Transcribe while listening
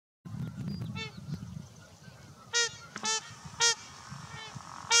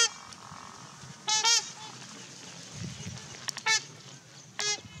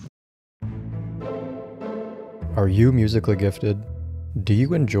Are you musically gifted? Do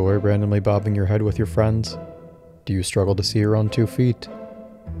you enjoy randomly bobbing your head with your friends? Do you struggle to see your own 2 feet?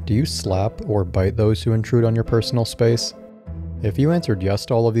 Do you slap or bite those who intrude on your personal space? If you answered yes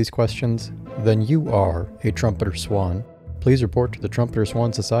to all of these questions, then you are a trumpeter swan. Please report to the Trumpeter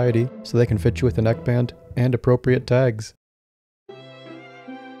Swan Society so they can fit you with a neckband and appropriate tags.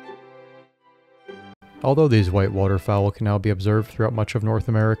 Although these white waterfowl can now be observed throughout much of North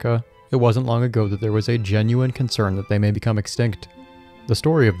America, it wasn't long ago that there was a genuine concern that they may become extinct. The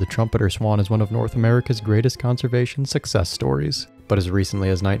story of the trumpeter swan is one of North America's greatest conservation success stories, but as recently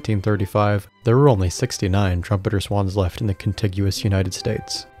as 1935, there were only 69 trumpeter swans left in the contiguous United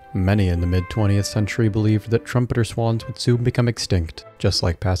States. Many in the mid-20th century believed that trumpeter swans would soon become extinct, just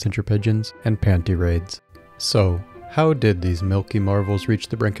like passenger pigeons and panty raids. So, how did these milky marvels reach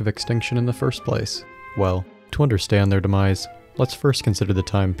the brink of extinction in the first place? Well, to understand their demise, let's first consider the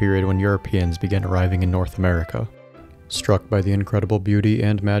time period when Europeans began arriving in North America. Struck by the incredible beauty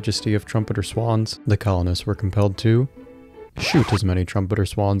and majesty of trumpeter swans, the colonists were compelled to shoot as many trumpeter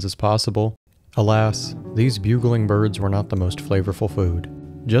swans as possible. Alas, these bugling birds were not the most flavorful food.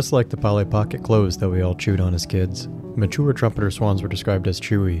 Just like the Polly Pocket clothes that we all chewed on as kids, mature trumpeter swans were described as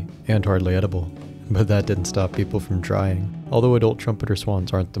chewy and hardly edible. But that didn't stop people from trying. Although adult trumpeter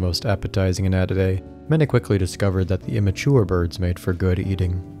swans aren't the most appetizing in today, many quickly discovered that the immature birds made for good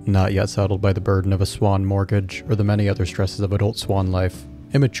eating. Not yet saddled by the burden of a swan mortgage or the many other stresses of adult swan life,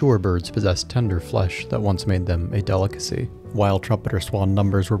 immature birds possessed tender flesh that once made them a delicacy. While trumpeter swan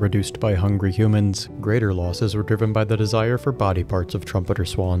numbers were reduced by hungry humans, greater losses were driven by the desire for body parts of trumpeter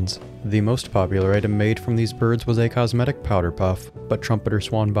swans. The most popular item made from these birds was a cosmetic powder puff, but trumpeter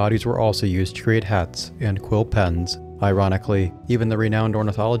swan bodies were also used to create hats and quill pens. Ironically, even the renowned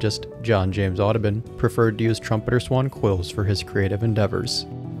ornithologist John James Audubon preferred to use trumpeter swan quills for his creative endeavors.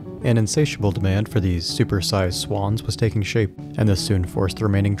 An insatiable demand for these super-sized swans was taking shape, and this soon forced the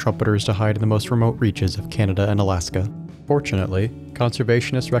remaining trumpeters to hide in the most remote reaches of Canada and Alaska. Fortunately,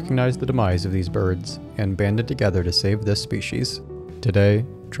 conservationists recognized the demise of these birds and banded together to save this species. Today,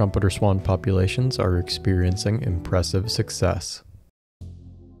 trumpeter swan populations are experiencing impressive success.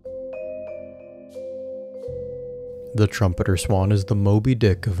 The trumpeter swan is the Moby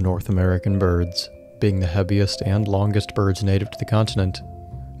Dick of North American birds, being the heaviest and longest birds native to the continent.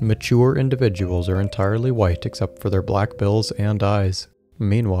 Mature individuals are entirely white except for their black bills and eyes.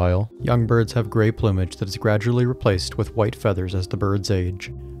 Meanwhile, young birds have gray plumage that is gradually replaced with white feathers as the birds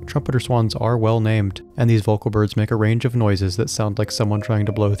age. Trumpeter swans are well named, and these vocal birds make a range of noises that sound like someone trying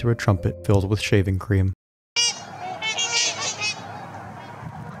to blow through a trumpet filled with shaving cream.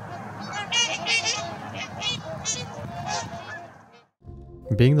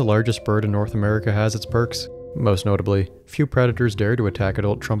 Being the largest bird in North America has its perks. Most notably, few predators dare to attack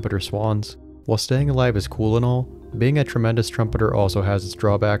adult trumpeter swans. While staying alive is cool and all, being a tremendous trumpeter also has its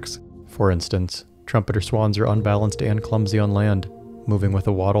drawbacks. For instance, trumpeter swans are unbalanced and clumsy on land, moving with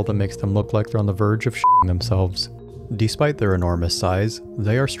a waddle that makes them look like they're on the verge of shitting themselves. Despite their enormous size,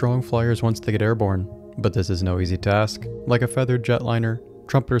 they are strong flyers once they get airborne, but this is no easy task. Like a feathered jetliner,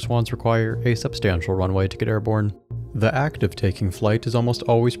 trumpeter swans require a substantial runway to get airborne. The act of taking flight is almost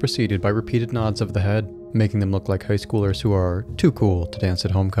always preceded by repeated nods of the head, making them look like high schoolers who are too cool to dance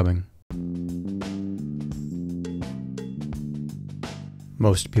at homecoming.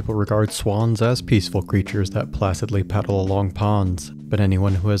 Most people regard swans as peaceful creatures that placidly paddle along ponds, but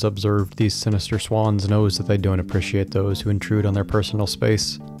anyone who has observed these sinister swans knows that they don't appreciate those who intrude on their personal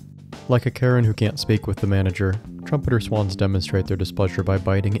space. Like a Karen who can't speak with the manager, trumpeter swans demonstrate their displeasure by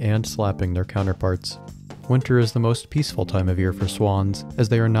biting and slapping their counterparts. Winter is the most peaceful time of year for swans, as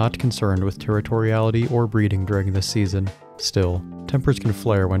they are not concerned with territoriality or breeding during this season. Still, tempers can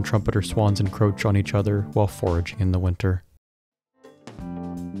flare when trumpeter swans encroach on each other while foraging in the winter.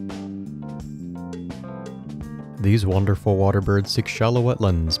 These wonderful water birds seek shallow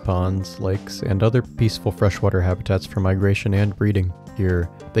wetlands, ponds, lakes, and other peaceful freshwater habitats for migration and breeding. Here,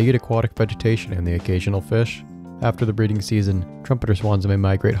 they eat aquatic vegetation and the occasional fish. After the breeding season, trumpeter swans may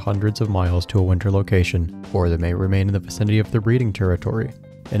migrate hundreds of miles to a winter location, or they may remain in the vicinity of their breeding territory.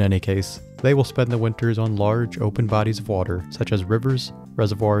 In any case, they will spend the winters on large, open bodies of water, such as rivers,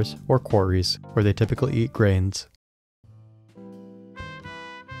 reservoirs, or quarries, where they typically eat grains.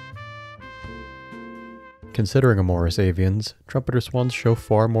 Considering amorous avians, trumpeter swans show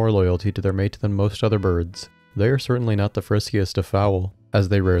far more loyalty to their mate than most other birds. They are certainly not the friskiest of fowl, as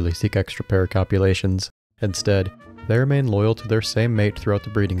they rarely seek extra pair copulations. Instead, they remain loyal to their same mate throughout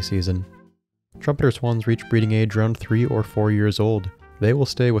the breeding season. Trumpeter swans reach breeding age around 3 or 4 years old. They will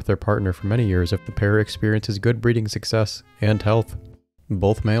stay with their partner for many years if the pair experiences good breeding success and health.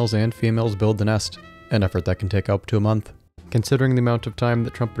 Both males and females build the nest, an effort that can take up to a month. Considering the amount of time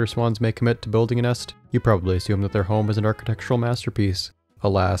that trumpeter swans may commit to building a nest, you probably assume that their home is an architectural masterpiece.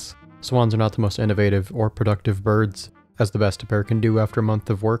 Alas, swans are not the most innovative or productive birds, as the best a pair can do after a month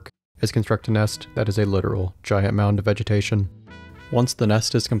of work is construct a nest that is a literal giant mound of vegetation. Once the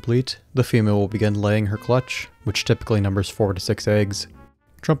nest is complete, the female will begin laying her clutch, which typically numbers 4 to 6 eggs.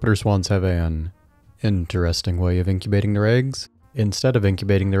 Trumpeter swans have an interesting way of incubating their eggs. Instead of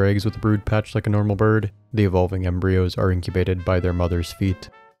incubating their eggs with a brood patch like a normal bird, the evolving embryos are incubated by their mother's feet.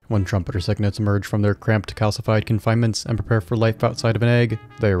 When trumpeter cygnets emerge from their cramped calcified confinements and prepare for life outside of an egg,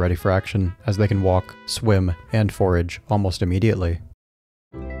 they are ready for action, as they can walk, swim, and forage almost immediately.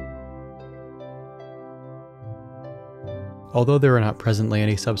 Although there are not presently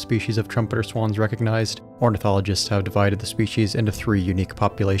any subspecies of trumpeter swans recognized, ornithologists have divided the species into 3 unique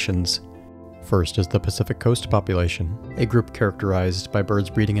populations. First is the Pacific Coast population, a group characterized by birds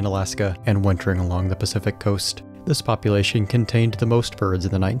breeding in Alaska and wintering along the Pacific Coast. This population contained the most birds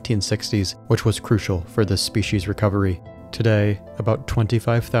in the 1960s, which was crucial for this species' recovery. Today, about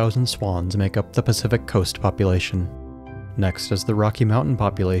 25,000 swans make up the Pacific Coast population. Next is the Rocky Mountain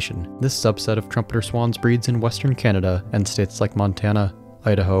population. This subset of trumpeter swans breeds in western Canada and states like Montana,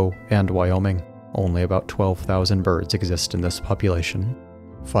 Idaho, and Wyoming. Only about 12,000 birds exist in this population.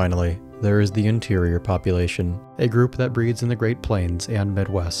 Finally, there is the interior population, a group that breeds in the Great Plains and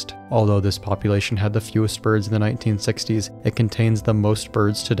Midwest. Although this population had the fewest birds in the 1960s, it contains the most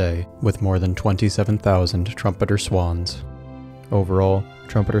birds today, with more than 27,000 trumpeter swans. Overall,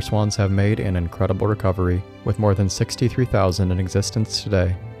 trumpeter swans have made an incredible recovery, with more than 63,000 in existence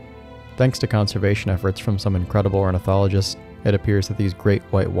today. Thanks to conservation efforts from some incredible ornithologists, it appears that these great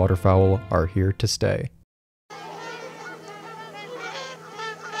white waterfowl are here to stay.